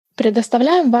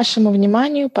Предоставляем вашему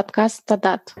вниманию подкаст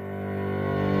 «Тадат».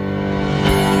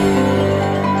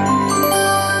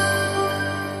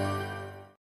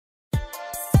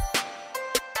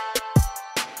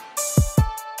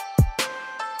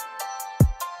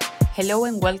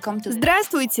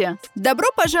 Здравствуйте! Добро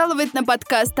пожаловать на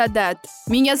подкаст «Тадат».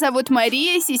 Меня зовут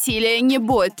Мария Сесилия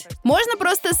Небот. Можно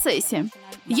просто Сесси.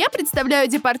 Я представляю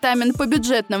департамент по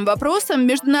бюджетным вопросам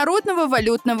Международного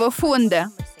валютного фонда.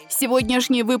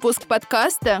 Сегодняшний выпуск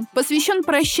подкаста посвящен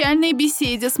прощальной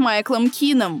беседе с Майклом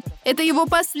Кином. Это его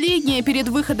последняя перед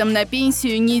выходом на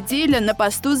пенсию неделя на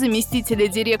посту заместителя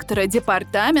директора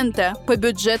департамента по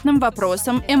бюджетным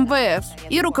вопросам МВФ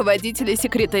и руководителя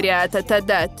секретариата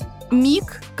 «Тадат».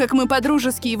 Мик, как мы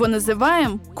по-дружески его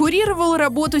называем, курировал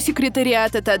работу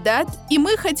секретариата «Тадат», и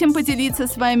мы хотим поделиться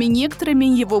с вами некоторыми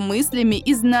его мыслями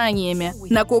и знаниями,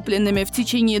 накопленными в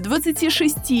течение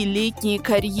 26-летней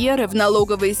карьеры в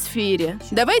налоговой сфере.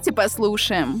 Давайте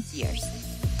послушаем.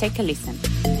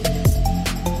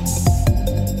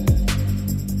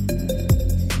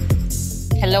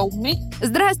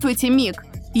 Здравствуйте, Мик.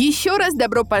 Еще раз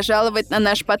добро пожаловать на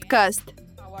наш подкаст.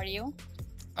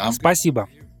 Спасибо.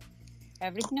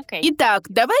 Итак,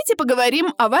 давайте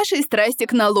поговорим о вашей страсти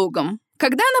к налогам.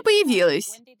 Когда она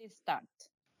появилась?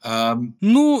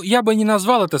 Я бы не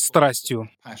назвал это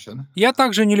страстью. Я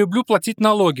также не люблю платить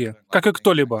налоги, как и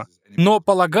кто-либо. Но,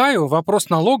 полагаю, вопрос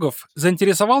налогов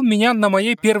заинтересовал меня на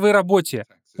моей первой работе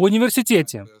в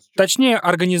университете. Точнее,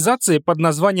 организации под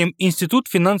названием Институт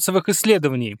финансовых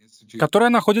исследований,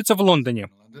 которая находится в Лондоне.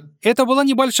 Это была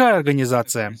небольшая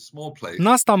организация.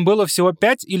 Нас там было всего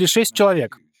 5 или 6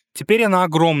 человек. Теперь она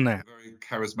огромная.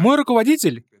 Мой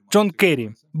руководитель, Джон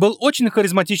Керри, был очень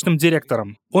харизматичным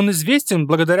директором. Он известен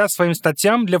благодаря своим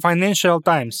статьям для Financial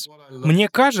Times. Мне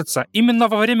кажется, именно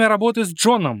во время работы с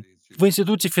Джоном в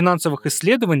Институте финансовых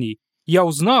исследований я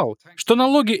узнал, что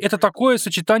налоги — это такое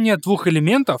сочетание двух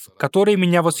элементов, которые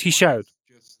меня восхищают.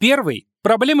 Первый —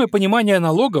 проблемы понимания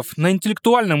налогов на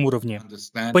интеллектуальном уровне.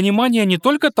 Понимание не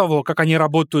только того, как они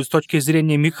работают с точки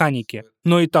зрения механики,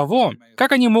 но и того,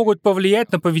 как они могут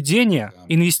повлиять на поведение,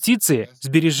 инвестиции,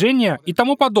 сбережения и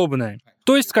тому подобное.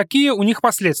 То есть, какие у них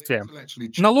последствия.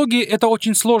 Налоги — это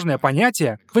очень сложное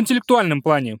понятие в интеллектуальном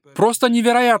плане, просто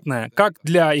невероятное, как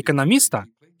для экономиста,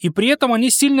 и при этом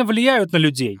они сильно влияют на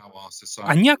людей.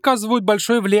 Они оказывают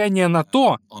большое влияние на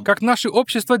то, как наше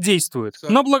общество действует,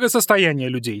 на благосостояние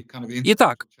людей.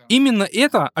 Итак, именно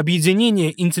это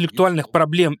объединение интеллектуальных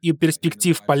проблем и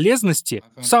перспектив полезности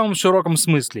в самом широком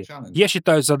смысле я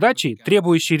считаю задачей,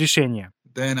 требующей решения.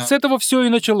 С этого все и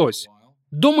началось.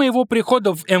 До моего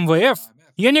прихода в МВФ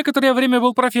я некоторое время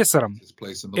был профессором.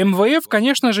 МВФ,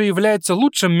 конечно же, является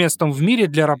лучшим местом в мире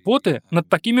для работы над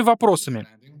такими вопросами,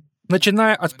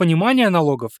 начиная от понимания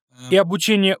налогов и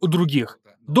обучения у других,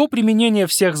 до применения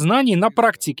всех знаний на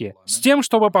практике, с тем,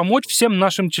 чтобы помочь всем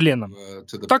нашим членам.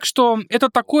 Так что это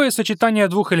такое сочетание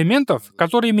двух элементов,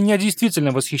 которые меня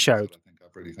действительно восхищают.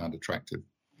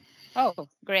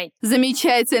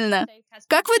 Замечательно.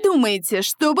 Как вы думаете,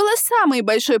 что было самой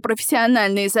большой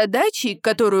профессиональной задачей,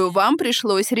 которую вам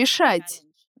пришлось решать?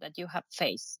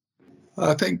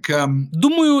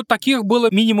 Думаю, таких было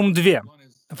минимум 2.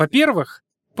 Во-первых,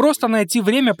 просто найти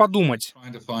время подумать.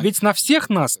 Ведь на всех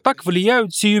нас так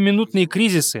влияют сиюминутные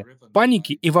кризисы,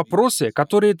 паники и вопросы,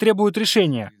 которые требуют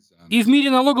решения. И в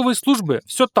мире налоговой службы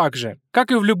все так же,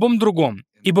 как и в любом другом.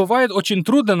 И бывает очень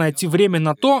трудно найти время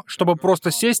на то, чтобы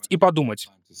просто сесть и подумать.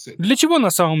 Для чего на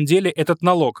самом деле этот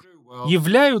налог?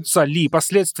 Являются ли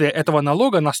последствия этого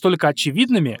налога настолько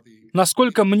очевидными,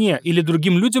 насколько мне или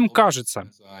другим людям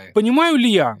кажется? Понимаю ли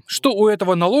я, что у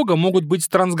этого налога могут быть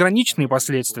трансграничные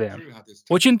последствия?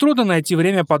 Очень трудно найти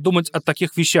время подумать о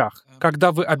таких вещах,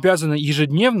 когда вы обязаны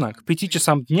ежедневно к 5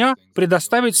 часам дня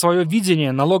предоставить свое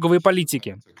видение налоговой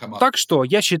политики. Так что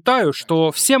я считаю,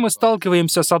 что все мы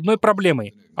сталкиваемся с одной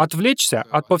проблемой — отвлечься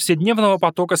от повседневного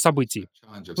потока событий.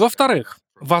 Во-вторых,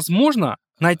 возможно,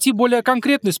 найти более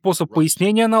конкретный способ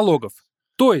пояснения налогов.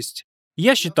 То есть,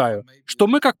 я считаю, что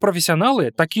мы как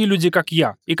профессионалы, такие люди, как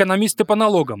я, экономисты по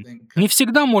налогам, не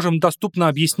всегда можем доступно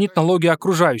объяснить налоги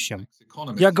окружающим.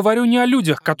 Я говорю не о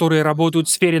людях, которые работают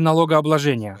в сфере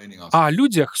налогообложения, а о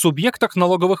людях, субъектах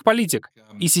налоговых политик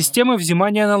и системы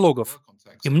взимания налогов.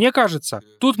 И мне кажется,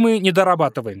 тут мы не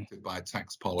дорабатываем.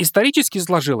 Исторически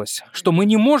сложилось, что мы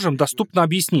не можем доступно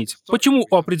объяснить, почему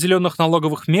у определенных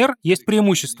налоговых мер есть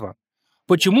преимущества.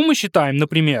 Почему мы считаем,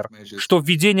 например, что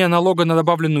введение налога на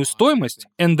добавленную стоимость,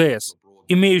 НДС,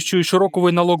 имеющую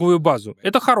широкую налоговую базу,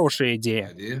 это хорошая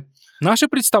идея? Наше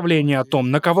представление о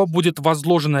том, на кого будет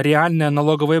возложено реальное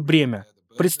налоговое бремя,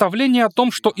 представление о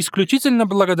том, что исключительно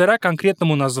благодаря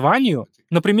конкретному названию,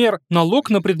 например, налог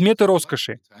на предметы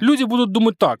роскоши, люди будут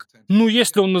думать так: ну,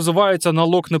 если он называется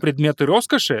налог на предметы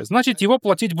роскоши, значит, его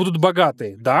платить будут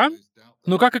богатые, да?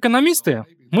 Но как экономисты,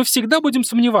 мы всегда будем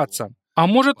сомневаться. А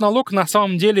может, налог на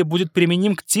самом деле будет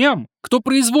применим к тем, кто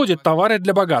производит товары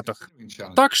для богатых?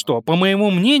 Так что, по моему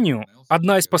мнению,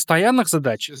 одна из постоянных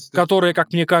задач, которые,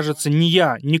 как мне кажется, ни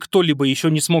я, ни кто-либо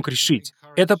еще не смог решить,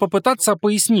 это попытаться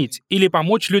пояснить или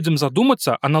помочь людям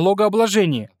задуматься о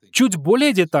налогообложении чуть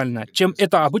более детально, чем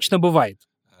это обычно бывает.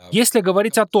 Если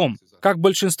говорить о том, как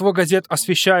большинство газет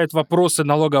освещают вопросы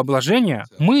налогообложения,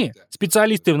 мы,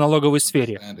 специалисты в налоговой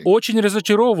сфере, очень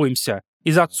разочаровываемся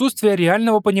из-за отсутствия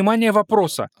реального понимания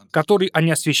вопроса, который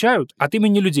они освещают от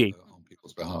имени людей.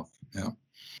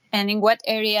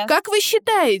 Как вы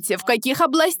считаете, в каких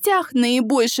областях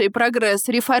наибольший прогресс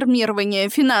реформирования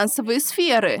финансовой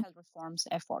сферы?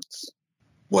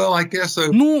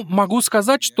 Ну, могу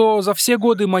сказать, что за все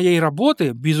годы моей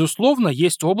работы, безусловно,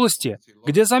 есть области,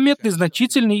 где заметны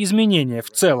значительные изменения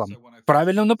в целом, в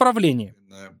правильном направлении.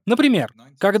 Например,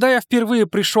 когда я впервые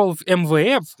пришел в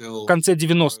МВФ в конце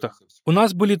 90-х, у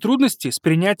нас были трудности с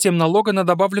принятием налога на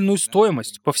добавленную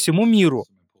стоимость по всему миру.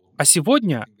 А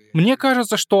сегодня мне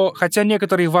кажется, что, хотя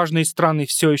некоторые важные страны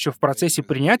все еще в процессе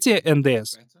принятия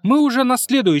НДС, мы уже на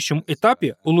следующем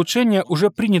этапе улучшения уже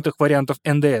принятых вариантов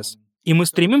НДС. И мы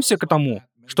стремимся к тому,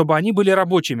 чтобы они были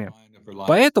рабочими.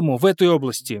 Поэтому в этой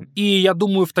области, и я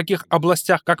думаю, в таких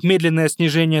областях, как медленное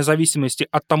снижение зависимости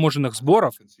от таможенных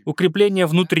сборов, укрепление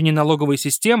внутренней налоговой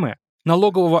системы,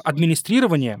 налогового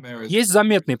администрирования, есть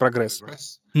заметный прогресс.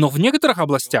 Но в некоторых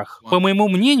областях, по моему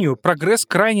мнению, прогресс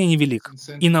крайне невелик.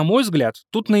 И, на мой взгляд,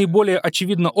 тут наиболее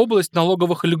очевидна область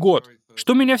налоговых льгот,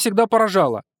 что меня всегда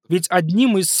поражало. Ведь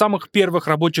одним из самых первых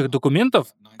рабочих документов,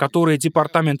 которые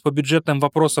Департамент по бюджетным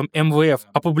вопросам МВФ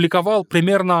опубликовал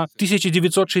примерно в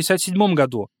 1967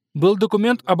 году, был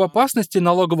документ об опасности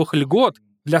налоговых льгот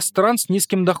для стран с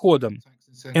низким доходом.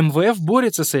 МВФ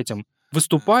борется с этим,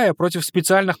 выступая против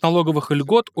специальных налоговых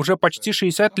льгот уже почти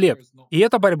 60 лет, и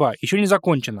эта борьба еще не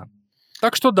закончена.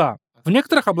 Так что да, в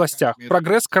некоторых областях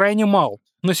прогресс крайне мал,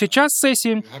 но сейчас,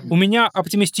 Сесси, у меня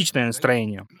оптимистичное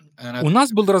настроение. У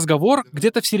нас был разговор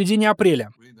где-то в середине апреля.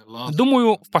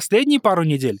 Думаю, в последние пару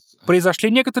недель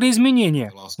произошли некоторые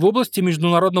изменения в области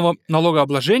международного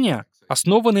налогообложения,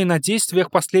 основанные на действиях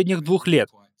последних 2 лет.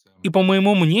 И, по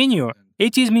моему мнению,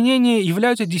 эти изменения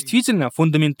являются действительно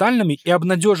фундаментальными и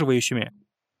обнадеживающими.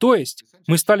 То есть,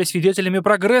 мы стали свидетелями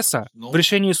прогресса в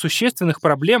решении существенных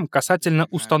проблем касательно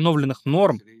установленных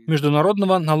норм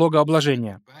международного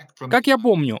налогообложения. Как я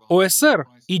помню, ОСР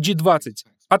и G20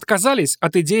 отказались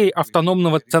от идеи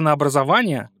автономного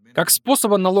ценообразования как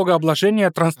способа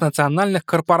налогообложения транснациональных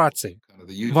корпораций.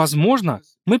 Возможно,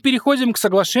 мы переходим к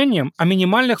соглашениям о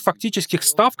минимальных фактических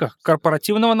ставках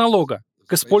корпоративного налога,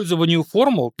 к использованию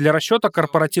формул для расчета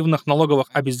корпоративных налоговых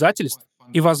обязательств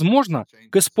и, возможно,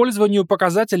 к использованию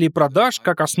показателей продаж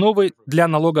как основы для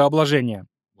налогообложения.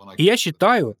 И я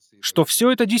считаю, что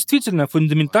все это действительно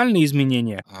фундаментальные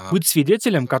изменения, быть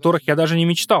свидетелем которых я даже не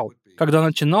мечтал, когда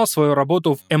начинал свою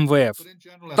работу в МВФ.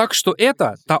 Так что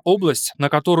это та область, на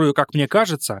которую, как мне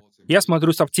кажется, я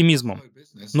смотрю с оптимизмом.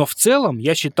 Но в целом,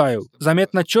 я считаю,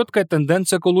 заметна четкая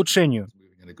тенденция к улучшению.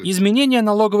 Изменение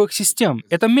налоговых систем —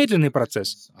 это медленный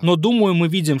процесс, но, думаю, мы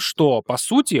видим, что, по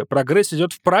сути, прогресс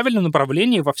идет в правильном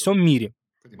направлении во всем мире.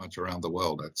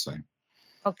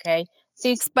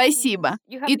 Спасибо.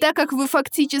 И так как вы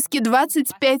фактически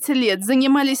 25 лет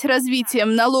занимались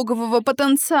развитием налогового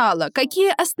потенциала,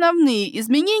 какие основные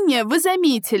изменения вы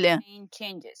заметили?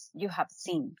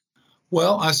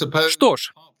 Что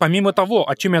ж, помимо того,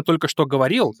 о чем я только что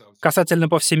говорил, касательно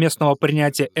повсеместного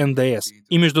принятия НДС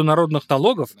и международных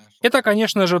налогов, это,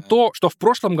 конечно же, то, что в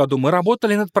прошлом году мы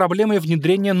работали над проблемой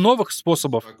внедрения новых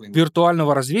способов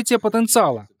виртуального развития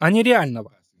потенциала, а не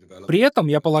реального. При этом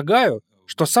я полагаю,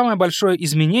 что самое большое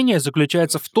изменение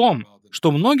заключается в том,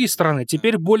 что многие страны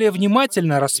теперь более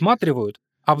внимательно рассматривают,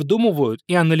 обдумывают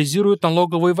и анализируют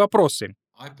налоговые вопросы.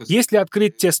 Если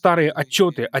открыть те старые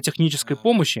отчеты о технической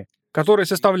помощи, которые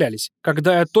составлялись,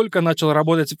 когда я только начал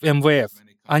работать в МВФ,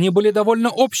 они были довольно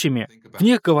общими. В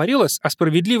них говорилось о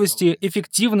справедливости,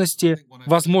 эффективности,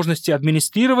 возможности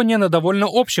администрирования на довольно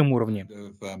общем уровне.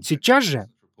 Сейчас же,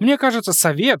 мне кажется,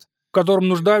 совет, в котором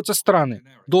нуждаются страны,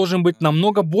 должен быть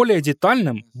намного более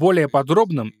детальным, более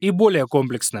подробным и более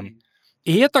комплексным.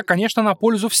 И это, конечно, на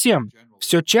пользу всем.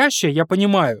 Все чаще я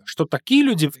понимаю, что такие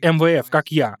люди в МВФ, как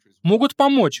я, могут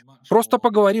помочь, просто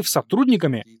поговорив с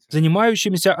сотрудниками,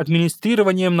 занимающимися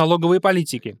администрированием налоговой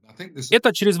политики.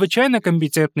 Это чрезвычайно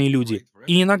компетентные люди,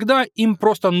 и иногда им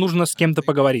просто нужно с кем-то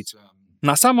поговорить.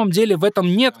 На самом деле в этом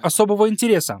нет особого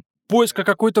интереса, поиска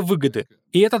какой-то выгоды.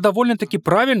 И это довольно-таки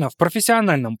правильно в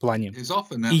профессиональном плане.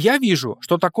 И я вижу,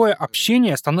 что такое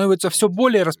общение становится все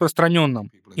более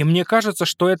распространенным. И мне кажется,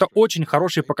 что это очень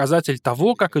хороший показатель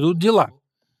того, как идут дела.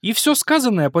 И все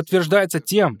сказанное подтверждается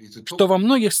тем, что во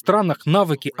многих странах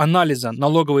навыки анализа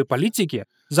налоговой политики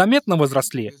заметно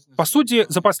возросли, по сути,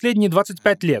 за последние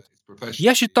 25 лет.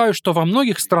 Я считаю, что во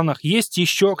многих странах есть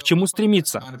еще к чему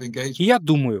стремиться. И я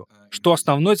думаю, что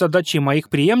основной задачей моих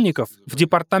преемников в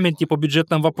Департаменте по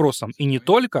бюджетным вопросам и не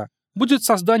только будет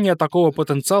создание такого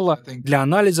потенциала для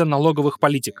анализа налоговых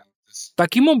политик.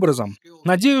 Таким образом,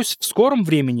 надеюсь, в скором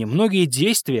времени многие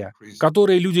действия,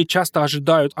 которые люди часто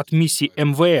ожидают от миссий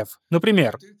МВФ,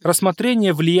 например,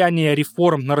 рассмотрение влияния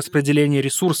реформ на распределение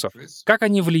ресурсов, как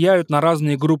они влияют на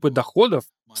разные группы доходов,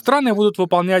 страны будут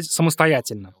выполнять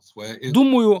самостоятельно.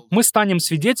 Думаю, мы станем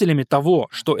свидетелями того,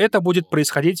 что это будет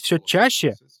происходить все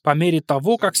чаще по мере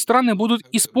того, как страны будут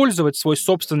использовать свой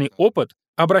собственный опыт,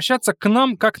 обращаться к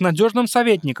нам как к надежным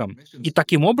советникам, и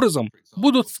таким образом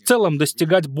будут в целом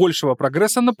достигать большего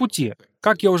прогресса на пути,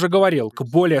 как я уже говорил, к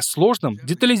более сложным,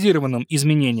 детализированным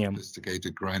изменениям.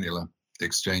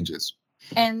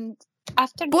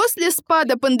 После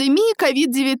спада пандемии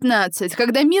COVID-19,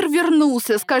 когда мир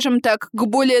вернулся, скажем так, к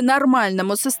более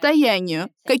нормальному состоянию,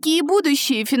 какие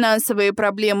будущие финансовые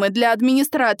проблемы для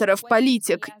администраторов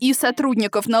политик и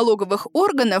сотрудников налоговых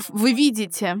органов вы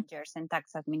видите?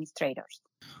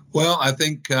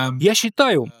 Я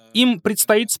считаю, им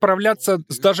предстоит справляться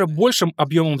с даже большим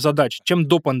объемом задач, чем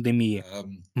до пандемии.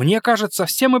 Мне кажется,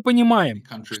 все мы понимаем,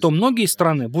 что многие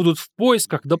страны будут в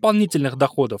поисках дополнительных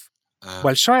доходов.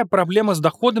 Большая проблема с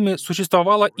доходами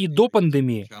существовала и до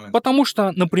пандемии, потому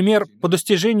что, например, по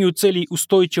достижению целей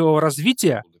устойчивого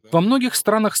развития во многих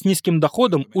странах с низким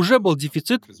доходом уже был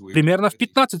дефицит примерно в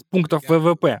 15 пунктов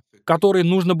ВВП, который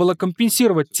нужно было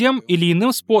компенсировать тем или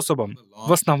иным способом,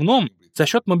 в основном за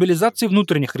счет мобилизации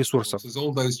внутренних ресурсов.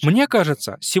 Мне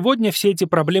кажется, сегодня все эти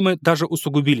проблемы даже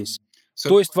усугубились.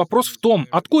 То есть вопрос в том,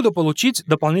 откуда получить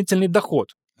дополнительный доход.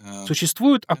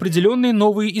 Существуют определенные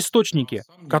новые источники,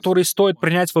 которые стоит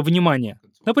принять во внимание.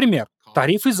 Например,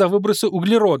 тарифы за выбросы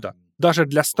углерода, даже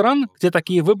для стран, где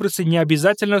такие выбросы не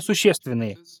обязательно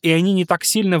существенные, и они не так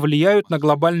сильно влияют на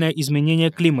глобальное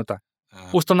изменение климата.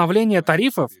 Установление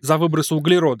тарифов за выбросы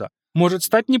углерода может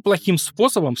стать неплохим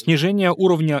способом снижения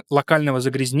уровня локального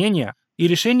загрязнения и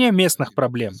решения местных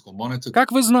проблем.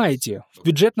 Как вы знаете, в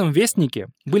бюджетном вестнике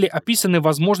были описаны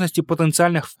возможности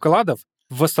потенциальных вкладов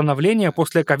в восстановление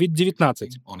после COVID-19,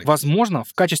 возможно,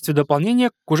 в качестве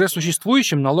дополнения к уже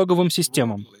существующим налоговым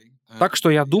системам. Так что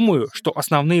я думаю, что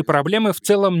основные проблемы в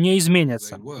целом не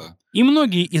изменятся. И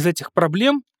многие из этих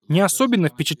проблем не особенно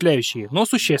впечатляющие, но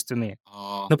существенные.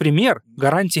 Например,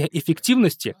 гарантия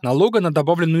эффективности налога на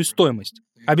добавленную стоимость,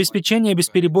 обеспечение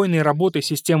бесперебойной работы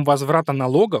систем возврата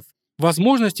налогов,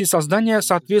 возможности создания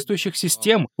соответствующих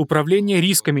систем управления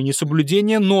рисками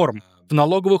несоблюдения норм в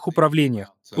налоговых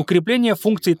управлениях, укрепление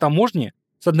функций таможни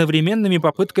с одновременными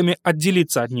попытками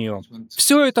отделиться от нее.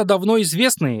 Все это давно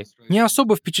известные, не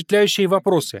особо впечатляющие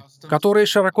вопросы, которые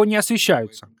широко не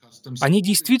освещаются. Они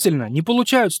действительно не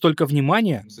получают столько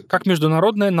внимания, как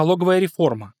международная налоговая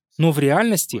реформа. Но в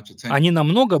реальности они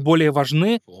намного более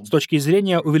важны с точки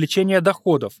зрения увеличения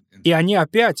доходов, и они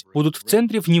опять будут в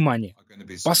центре внимания.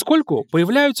 Поскольку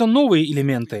появляются новые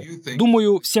элементы,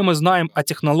 думаю, все мы знаем о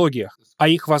технологиях, о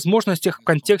их возможностях в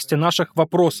контексте наших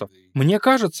вопросов. Мне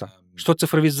кажется, что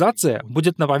цифровизация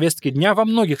будет на повестке дня во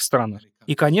многих странах,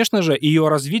 и, конечно же, ее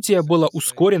развитие было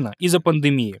ускорено из-за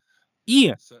пандемии.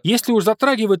 И, если уж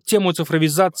затрагивать тему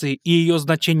цифровизации и ее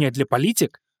значения для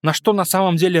политик, на что на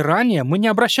самом деле ранее мы не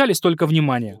обращали столько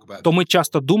внимания, то мы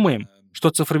часто думаем, что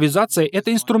цифровизация —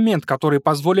 это инструмент, который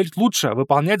позволит лучше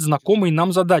выполнять знакомые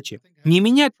нам задачи. Не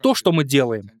менять то, что мы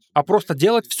делаем, а просто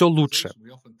делать все лучше.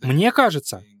 Мне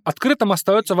кажется, открытым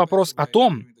остается вопрос о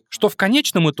том, что в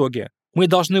конечном итоге мы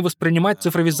должны воспринимать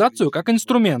цифровизацию как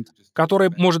инструмент, который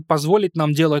может позволить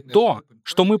нам делать то,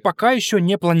 что мы пока еще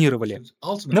не планировали.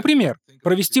 Например,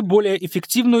 провести более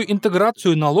эффективную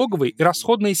интеграцию налоговой и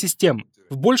расходной систем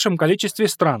в большем количестве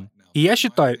стран. И я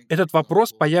считаю, этот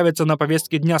вопрос появится на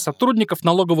повестке дня сотрудников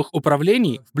налоговых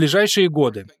управлений в ближайшие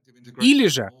годы. Или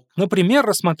же, например,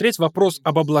 рассмотреть вопрос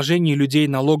об обложении людей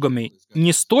налогами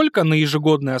не столько на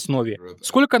ежегодной основе,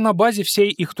 сколько на базе всей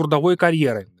их трудовой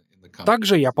карьеры.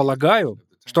 Также я полагаю,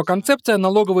 что концепция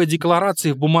налоговой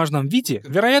декларации в бумажном виде,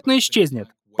 вероятно, исчезнет,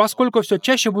 поскольку все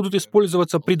чаще будут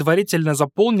использоваться предварительно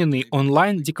заполненные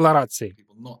онлайн-декларации.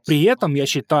 При этом я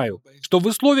считаю, что в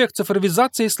условиях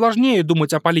цифровизации сложнее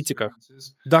думать о политиках.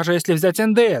 Даже если взять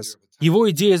НДС, его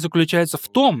идея заключается в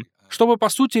том, чтобы, по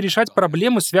сути, решать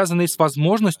проблемы, связанные с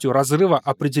возможностью разрыва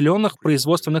определенных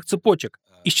производственных цепочек,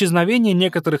 исчезновения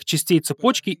некоторых частей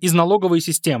цепочки из налоговой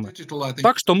системы.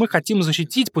 Так что мы хотим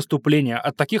защитить поступления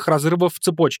от таких разрывов в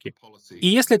цепочке. И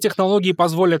если технологии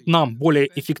позволят нам более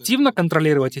эффективно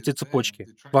контролировать эти цепочки,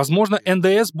 возможно,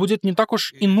 НДС будет не так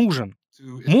уж и нужен.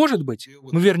 Может быть,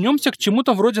 мы вернемся к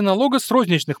чему-то вроде налога с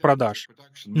розничных продаж.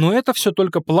 Но это все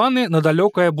только планы на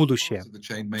далекое будущее.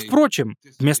 Впрочем,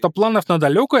 вместо планов на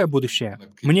далекое будущее,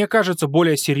 мне кажется,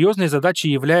 более серьезной задачей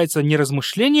является не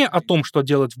размышление о том, что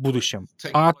делать в будущем,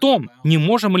 а о том, не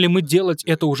можем ли мы делать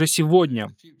это уже сегодня.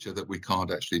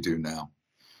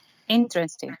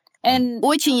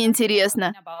 Очень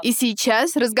интересно. И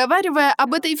сейчас, разговаривая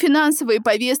об этой финансовой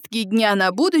повестке дня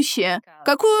на будущее,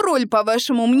 какую роль, по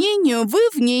вашему мнению, вы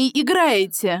в ней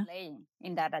играете?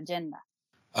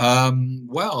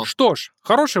 Что ж,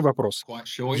 хороший вопрос.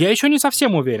 Я еще не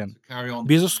совсем уверен.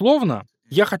 Безусловно,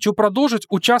 я хочу продолжить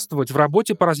участвовать в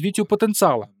работе по развитию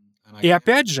потенциала. И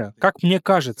опять же, как мне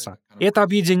кажется, это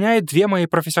объединяет две мои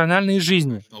профессиональные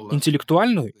жизни —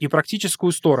 интеллектуальную и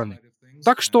практическую стороны.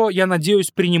 Так что я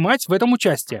надеюсь принимать в этом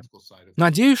участие.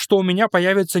 Надеюсь, что у меня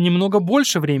появится немного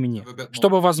больше времени,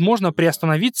 чтобы, возможно,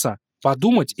 приостановиться,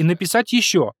 подумать и написать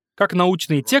еще, как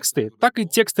научные тексты, так и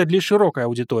тексты для широкой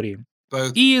аудитории.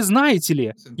 И знаете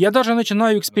ли, я даже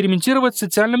начинаю экспериментировать с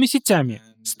социальными сетями,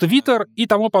 с Twitter и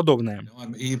тому подобное.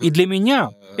 И для меня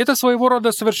это своего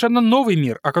рода совершенно новый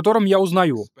мир, о котором я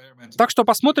узнаю. Так что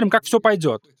посмотрим, как все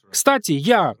пойдет. Кстати,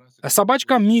 я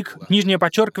 _Мик,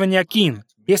 _Кин,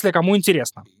 если кому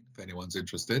интересно.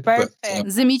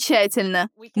 Замечательно.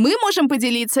 Мы можем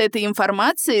поделиться этой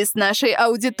информацией с нашей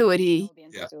аудиторией.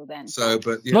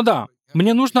 Ну да,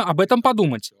 мне нужно об этом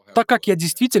подумать, так как я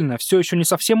действительно все еще не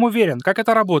совсем уверен, как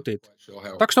это работает.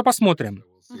 Так что посмотрим.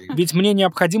 Ведь мне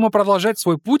необходимо продолжать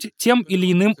свой путь тем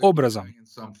или иным образом.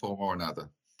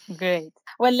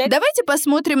 Давайте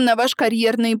посмотрим на ваш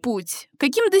карьерный путь.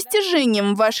 Каким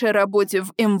достижением в вашей работе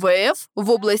в МВФ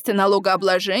в области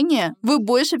налогообложения вы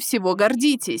больше всего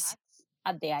гордитесь?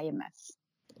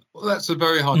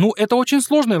 Ну, это очень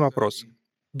сложный вопрос.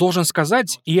 Должен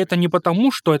сказать, и это не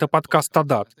потому, что это подкаст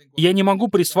Тадат. Я не могу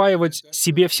присваивать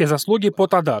себе все заслуги по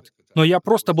Тадат, но я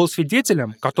просто был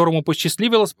свидетелем, которому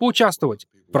посчастливилось поучаствовать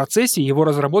в процессе его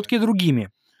разработки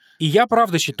другими. И я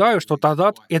правда считаю, что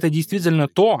Тадат — это действительно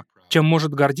то, чем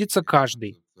может гордиться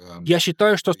каждый. Я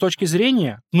считаю, что с точки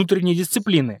зрения внутренней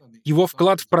дисциплины, его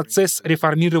вклад в процесс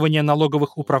реформирования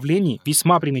налоговых управлений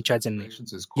весьма примечательный.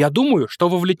 Я думаю, что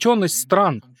вовлеченность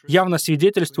стран явно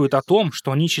свидетельствует о том,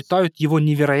 что они считают его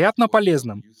невероятно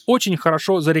полезным, очень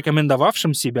хорошо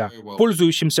зарекомендовавшим себя,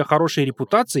 пользующимся хорошей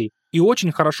репутацией и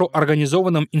очень хорошо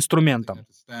организованным инструментом.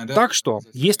 Так что,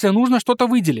 если нужно что-то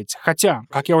выделить, хотя,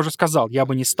 как я уже сказал, я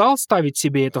бы не стал ставить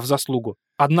себе это в заслугу,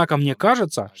 однако мне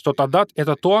кажется, что Тадат —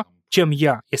 это то, чем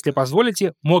я, если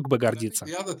позволите, мог бы гордиться.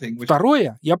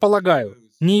 Второе, я полагаю,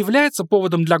 не является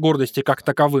поводом для гордости как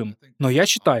таковым, но я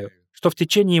считаю, что в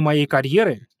течение моей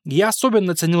карьеры я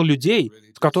особенно ценил людей,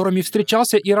 с которыми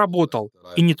встречался и работал,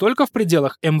 и не только в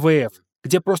пределах МВФ,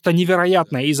 где просто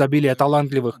невероятное изобилие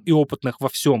талантливых и опытных во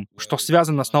всем, что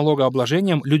связано с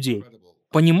налогообложением людей.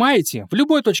 Понимаете, в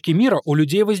любой точке мира у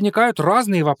людей возникают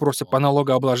разные вопросы по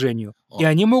налогообложению, и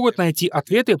они могут найти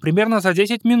ответы примерно за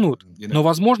 10 минут, но,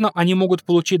 возможно, они могут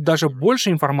получить даже больше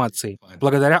информации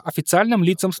благодаря официальным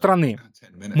лицам страны.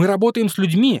 Мы работаем с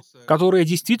людьми, которые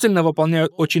действительно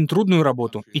выполняют очень трудную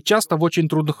работу и часто в очень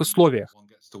трудных условиях.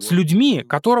 С людьми,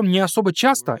 которым не особо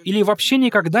часто или вообще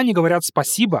никогда не говорят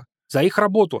спасибо за их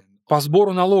работу по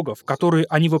сбору налогов, которые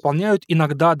они выполняют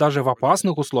иногда даже в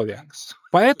опасных условиях.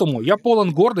 Поэтому я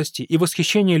полон гордости и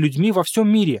восхищения людьми во всем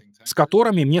мире, с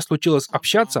которыми мне случилось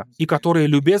общаться и которые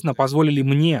любезно позволили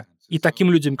мне и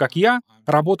таким людям, как я,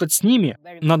 работать с ними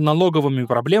над налоговыми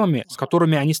проблемами, с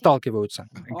которыми они сталкиваются.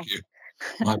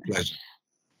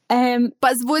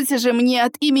 Позвольте же мне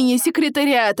от имени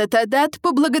секретариата Тадат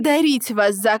поблагодарить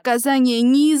вас за оказание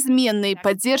неизменной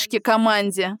поддержки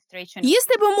команде.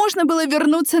 Если бы можно было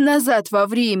вернуться назад во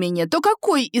времени, то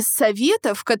какой из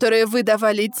советов, которые вы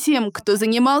давали тем, кто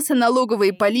занимался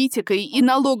налоговой политикой и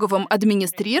налоговым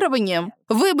администрированием,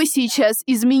 вы бы сейчас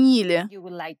изменили?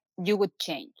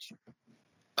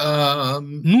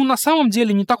 Ну, на самом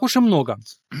деле, не так уж и много.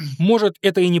 Может,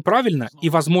 это и неправильно, и,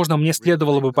 возможно, мне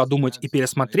следовало бы подумать и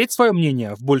пересмотреть свое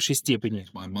мнение в большей степени.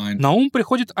 На ум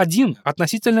приходит один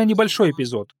относительно небольшой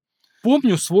эпизод.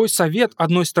 Помню свой совет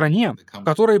одной стране, в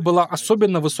которой была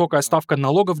особенно высокая ставка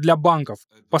налогов для банков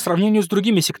по сравнению с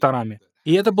другими секторами.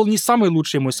 И это был не самый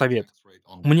лучший мой совет.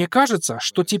 Мне кажется,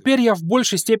 что теперь я в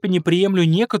большей степени приемлю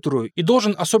некоторую и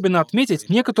должен особенно отметить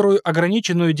некоторую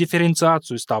ограниченную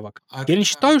дифференциацию ставок. Я не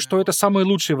считаю, что это самый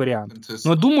лучший вариант,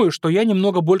 но думаю, что я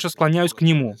немного больше склоняюсь к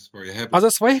нему. А за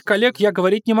своих коллег я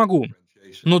говорить не могу.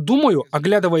 Но думаю,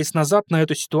 оглядываясь назад на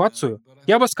эту ситуацию,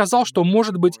 я бы сказал, что,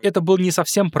 может быть, это был не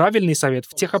совсем правильный совет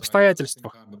в тех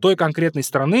обстоятельствах, той конкретной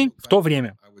страны в то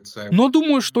время. Но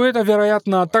думаю, что это,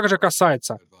 вероятно, также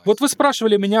касается. Вот вы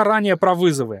спрашивали меня ранее про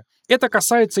вызовы. Это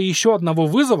касается еще одного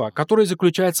вызова, который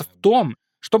заключается в том,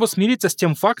 чтобы смириться с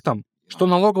тем фактом, что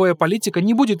налоговая политика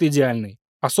не будет идеальной.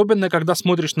 Особенно, когда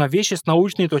смотришь на вещи с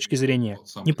научной точки зрения.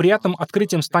 Неприятным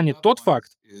открытием станет тот факт,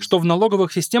 что в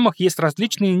налоговых системах есть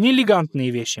различные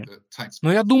неэлегантные вещи.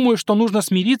 Но я думаю, что нужно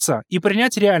смириться и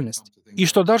принять реальность. И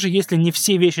что даже если не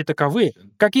все вещи таковы,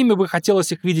 какими бы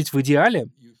хотелось их видеть в идеале,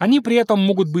 они при этом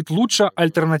могут быть лучше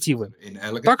альтернативы.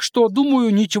 Так что,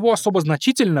 думаю, ничего особо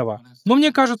значительного, но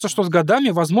мне кажется, что с годами,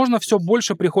 возможно, все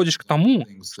больше приходишь к тому,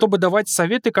 чтобы давать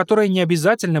советы, которые не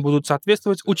обязательно будут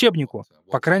соответствовать учебнику,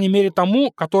 по крайней мере тому,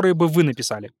 который бы вы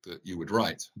написали.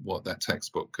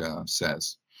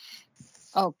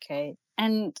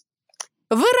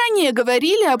 Вы ранее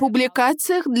говорили о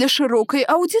публикациях для широкой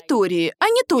аудитории, а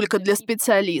не только для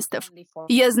специалистов.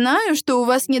 Я знаю, что у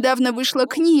вас недавно вышла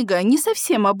книга, не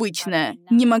совсем обычная.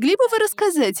 Не могли бы вы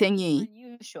рассказать о ней?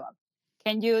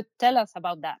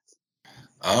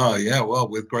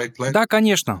 Да,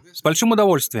 конечно, с большим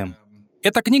удовольствием.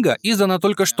 Эта книга издана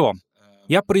только что.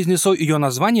 Я произнесу ее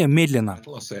название медленно.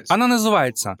 Она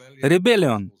называется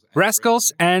 «Rebellion,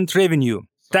 Rascals and Revenue.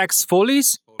 Tax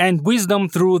Follies and Wisdom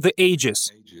Through the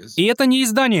Ages». И это не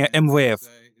издание МВФ.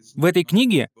 В этой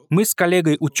книге мы с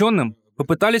коллегой-ученым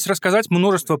попытались рассказать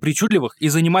множество причудливых и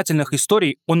занимательных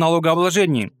историй о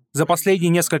налогообложении за последние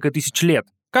несколько тысяч лет,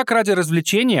 как ради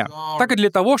развлечения, так и для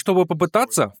того, чтобы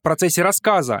попытаться в процессе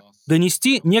рассказа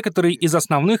донести некоторые из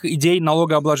основных идей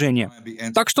налогообложения.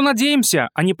 Так что надеемся,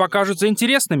 они покажутся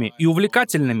интересными и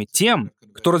увлекательными тем,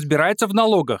 кто разбирается в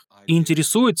налогах и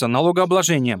интересуется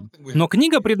налогообложением. Но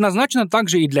книга предназначена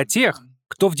также и для тех,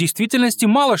 кто в действительности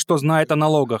мало что знает о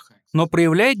налогах, но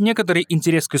проявляет некоторый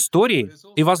интерес к истории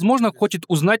и, возможно, хочет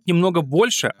узнать немного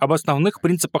больше об основных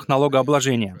принципах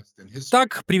налогообложения.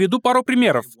 Так, приведу пару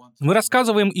примеров. Мы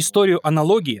рассказываем историю о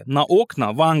налоге на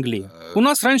окна в Англии. У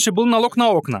нас раньше был налог на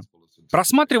окна.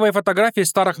 Просматривая фотографии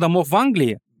старых домов в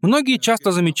Англии, многие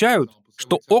часто замечают,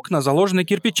 что окна заложены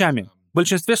кирпичами. В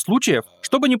большинстве случаев,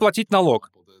 чтобы не платить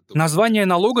налог. Название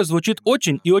налога звучит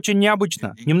очень и очень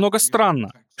необычно, немного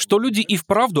странно, что люди и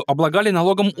вправду облагали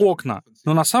налогом окна,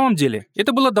 но на самом деле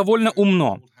это было довольно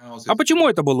умно. А почему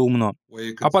это было умно?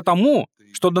 А потому,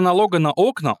 что до налога на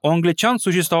окна у англичан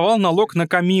существовал налог на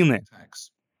камины.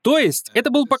 То есть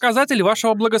это был показатель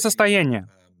вашего благосостояния.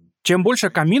 Чем больше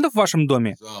каминов в вашем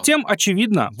доме, тем,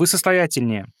 очевидно, вы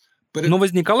состоятельнее. Но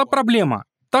возникала проблема,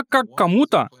 так как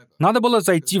кому-то надо было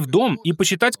зайти в дом и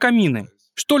посчитать камины,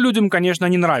 что людям, конечно,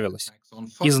 не нравилось.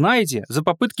 И знаете, за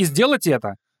попытки сделать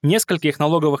это, нескольких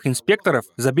налоговых инспекторов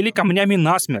забили камнями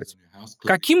насмерть.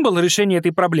 Каким было решение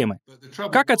этой проблемы?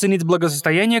 Как оценить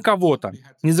благосостояние кого-то,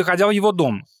 не заходя в его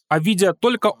дом, а видя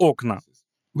только окна?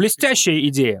 Блестящая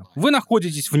идея. Вы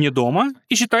находитесь вне дома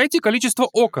и считаете количество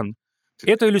окон.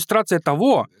 Это иллюстрация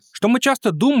того, что мы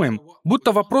часто думаем,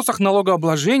 будто в вопросах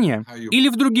налогообложения или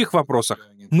в других вопросах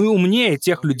мы умнее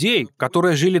тех людей,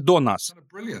 которые жили до нас.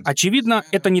 Очевидно,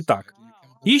 это не так.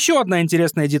 Еще одна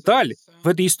интересная деталь в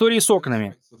этой истории с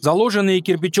окнами. Заложенные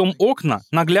кирпичом окна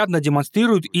наглядно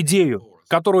демонстрируют идею,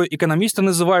 которую экономисты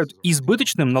называют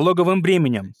избыточным налоговым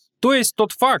бременем. То есть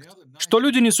тот факт, что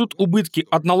люди несут убытки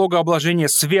от налогообложения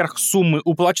сверх суммы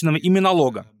уплаченного ими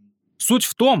налога. Суть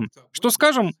в том, что,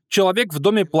 скажем, человек в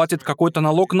доме платит какой-то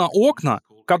налог на окна,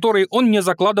 который он не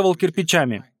закладывал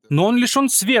кирпичами, но он лишен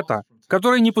света,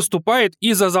 который не поступает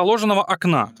из-за заложенного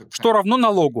окна, что равно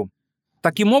налогу.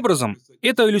 Таким образом,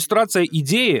 это иллюстрация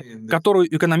идеи,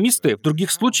 которую экономисты в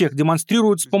других случаях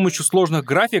демонстрируют с помощью сложных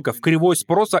графиков кривой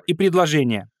спроса и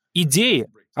предложения. Идеи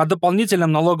о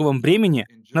дополнительном налоговом бремени,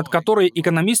 над которой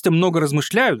экономисты много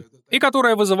размышляют и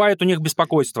которая вызывает у них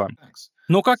беспокойство.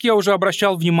 Но, как я уже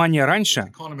обращал внимание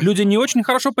раньше, люди не очень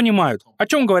хорошо понимают, о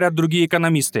чем говорят другие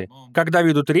экономисты, когда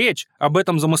ведут речь об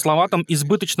этом замысловатом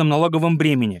избыточном налоговом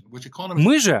бремени.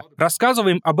 Мы же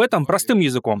рассказываем об этом простым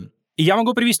языком. И я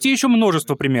могу привести еще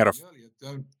множество примеров.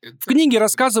 В книге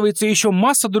рассказывается еще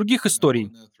масса других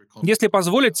историй. Если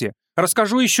позволите,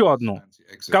 расскажу еще одну,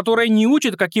 которая не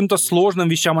учит каким-то сложным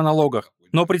вещам о налогах,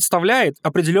 но представляет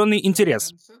определенный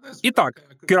интерес. Итак,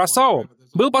 в Кюрасао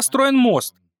был построен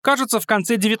мост, кажется, в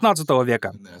конце XIX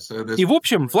века. И, в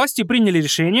общем, власти приняли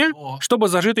решение, чтобы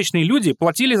зажиточные люди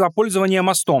платили за пользование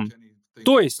мостом.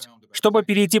 То есть, чтобы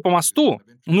перейти по мосту,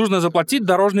 нужно заплатить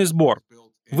дорожный сбор.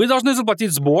 Вы должны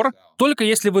заплатить сбор, только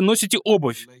если вы носите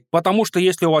обувь, потому что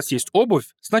если у вас есть обувь,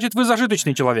 значит вы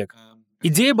зажиточный человек.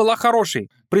 Идея была хорошей,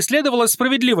 преследовалась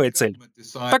справедливая цель.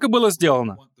 Так и было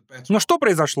сделано. Но что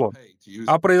произошло?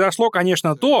 А произошло,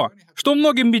 конечно, то, что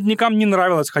многим беднякам не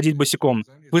нравилось ходить босиком,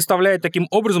 выставляя таким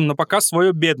образом на показ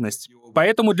свою бедность.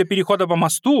 Поэтому для перехода по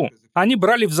мосту они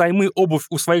брали взаймы обувь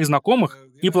у своих знакомых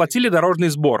и платили дорожный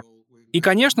сбор. И,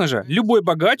 конечно же, любой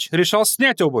богач решал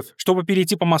снять обувь, чтобы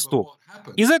перейти по мосту.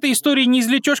 Из этой истории не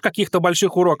извлечешь каких-то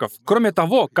больших уроков, кроме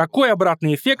того, какой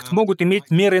обратный эффект могут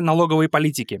иметь меры налоговой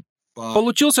политики.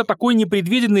 Получился такой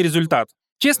непредвиденный результат.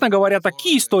 Честно говоря,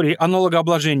 такие истории о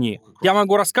налогообложении я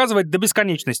могу рассказывать до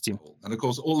бесконечности.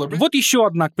 Вот еще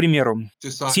одна, к примеру.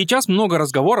 Сейчас много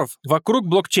разговоров вокруг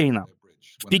блокчейна.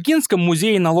 В Пекинском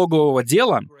музее налогового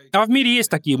дела, а в мире есть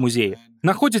такие музеи,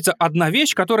 находится одна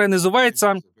вещь, которая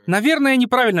называется, наверное,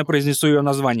 неправильно произнесу ее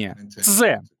название, ЦЗ.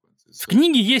 В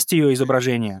книге есть ее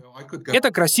изображение.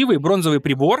 Это красивый бронзовый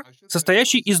прибор,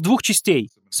 состоящий из двух частей,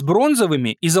 с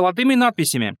бронзовыми и золотыми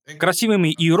надписями, красивыми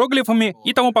иероглифами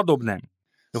и тому подобное.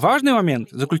 Важный момент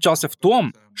заключался в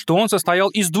том, что он состоял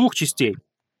из двух частей.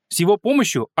 С его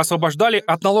помощью освобождали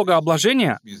от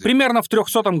налогообложения примерно в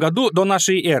 300 году до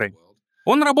нашей эры.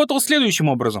 Он работал следующим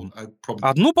образом.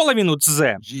 Одну половину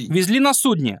ЦЗ везли на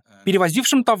судне,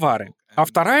 перевозившем товары, а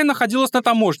вторая находилась на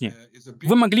таможне.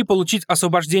 Вы могли получить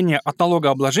освобождение от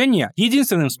налогообложения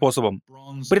единственным способом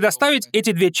 — предоставить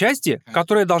эти две части,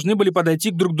 которые должны были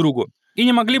подойти друг к другу, и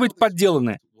не могли быть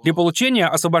подделаны для получения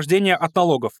освобождения от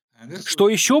налогов. Что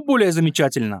еще более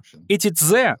замечательно, эти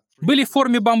ЦЗ были в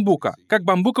форме бамбука, как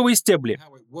бамбуковые стебли.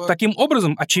 Таким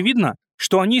образом, очевидно,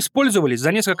 что они использовались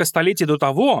за несколько столетий до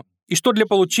того, и что для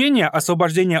получения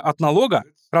освобождения от налога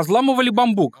разламывали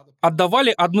бамбук,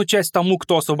 отдавали одну часть тому,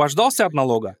 кто освобождался от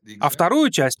налога, а вторую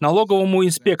часть налоговому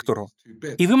инспектору.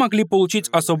 И вы могли получить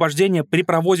освобождение при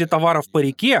провозе товаров по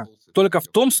реке только в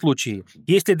том случае,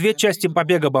 если две части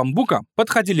побега бамбука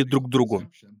подходили друг к другу.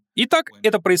 Итак,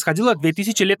 это происходило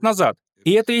 2000 лет назад.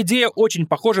 И эта идея очень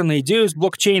похожа на идею с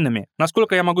блокчейнами,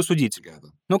 насколько я могу судить.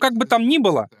 Но как бы там ни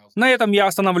было, на этом я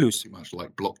остановлюсь.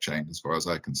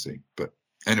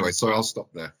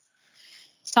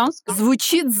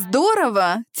 Звучит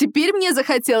здорово. Теперь мне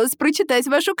захотелось прочитать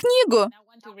вашу книгу.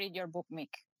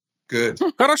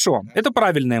 Хорошо, это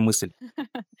правильная мысль.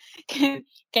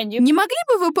 Не могли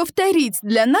бы вы повторить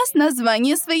для нас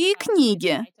название своей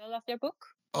книги?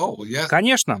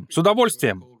 Конечно, с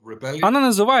удовольствием. Она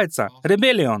называется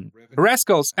 «Rebellion.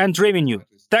 Rascals and Revenue.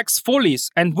 Tax Follies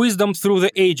and Wisdom Through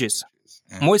the Ages».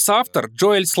 Мой соавтор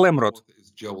Джоэль Слемрод.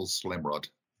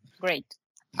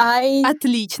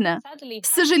 Отлично. С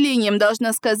сожалением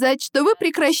должна сказать, что вы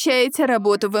прекращаете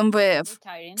работу в МВФ.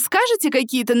 Скажете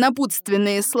какие-то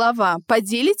напутственные слова?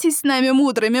 Поделитесь с нами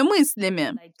мудрыми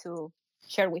мыслями.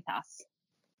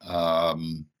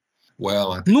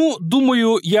 Ну,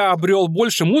 думаю, я обрел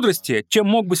больше мудрости, чем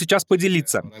мог бы сейчас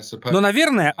поделиться. Но,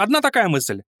 наверное, одна такая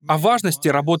мысль о важности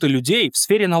работы людей в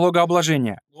сфере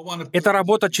налогообложения. Эта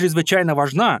работа чрезвычайно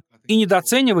важна и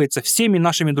недооценивается всеми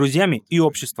нашими друзьями и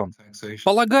обществом.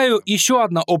 Полагаю, еще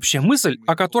одна общая мысль,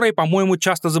 о которой, по-моему,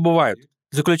 часто забывают,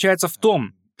 заключается в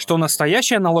том, что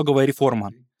настоящая налоговая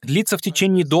реформа длится в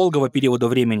течение долгого периода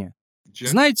времени.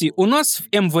 Знаете, у нас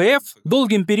в МВФ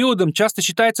долгим периодом часто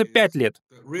считается 5 лет.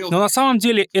 Но на самом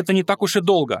деле это не так уж и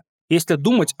долго, если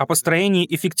думать о построении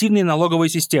эффективной налоговой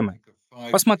системы.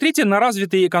 Посмотрите на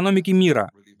развитые экономики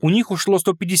мира. У них ушло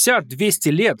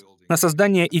 150-200 лет на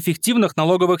создание эффективных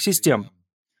налоговых систем.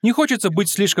 Не хочется быть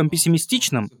слишком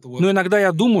пессимистичным, но иногда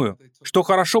я думаю, что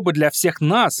хорошо бы для всех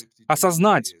нас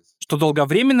осознать, что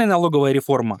долговременная налоговая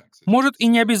реформа может и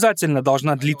не обязательно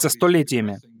должна длиться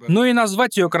столетиями, но и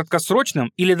назвать ее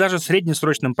краткосрочным или даже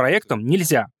среднесрочным проектом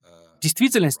нельзя. В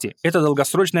действительности, это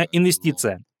долгосрочная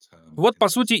инвестиция. Вот, по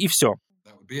сути, и все.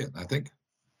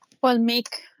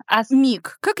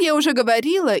 Мик, как я уже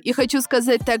говорила, и хочу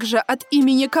сказать также от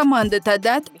имени команды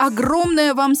Тадат,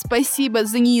 огромное вам спасибо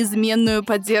за неизменную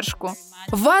поддержку.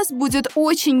 Вас будет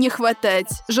очень не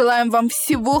хватать. Желаем вам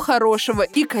всего хорошего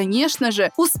и, конечно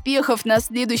же, успехов на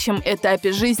следующем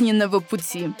этапе жизненного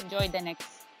пути.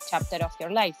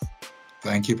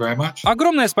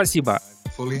 Огромное спасибо.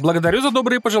 Благодарю за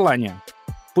добрые пожелания.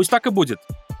 Пусть так и будет.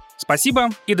 Спасибо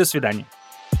и до свидания.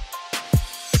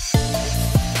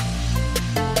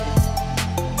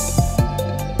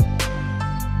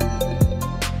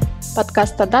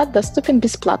 Подкаст Тадат доступен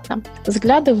бесплатно.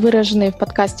 Взгляды, выраженные в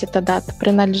подкасте Тадат,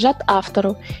 принадлежат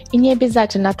автору и не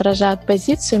обязательно отражают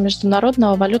позицию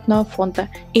Международного валютного фонда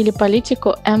или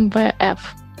политику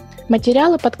МВФ.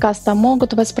 Материалы подкаста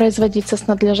могут воспроизводиться с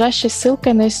надлежащей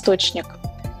ссылкой на источник.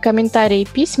 Комментарии и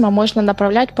письма можно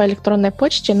направлять по электронной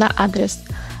почте на адрес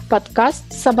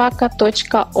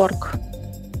podcast@.org.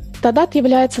 Тадат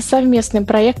является совместным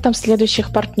проектом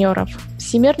следующих партнеров: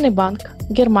 Всемирный банк,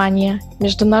 Германия,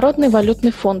 Международный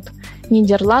валютный фонд,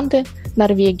 Нидерланды,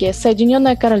 Норвегия,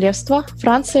 Соединенное Королевство,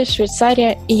 Франция,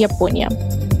 Швейцария и Япония.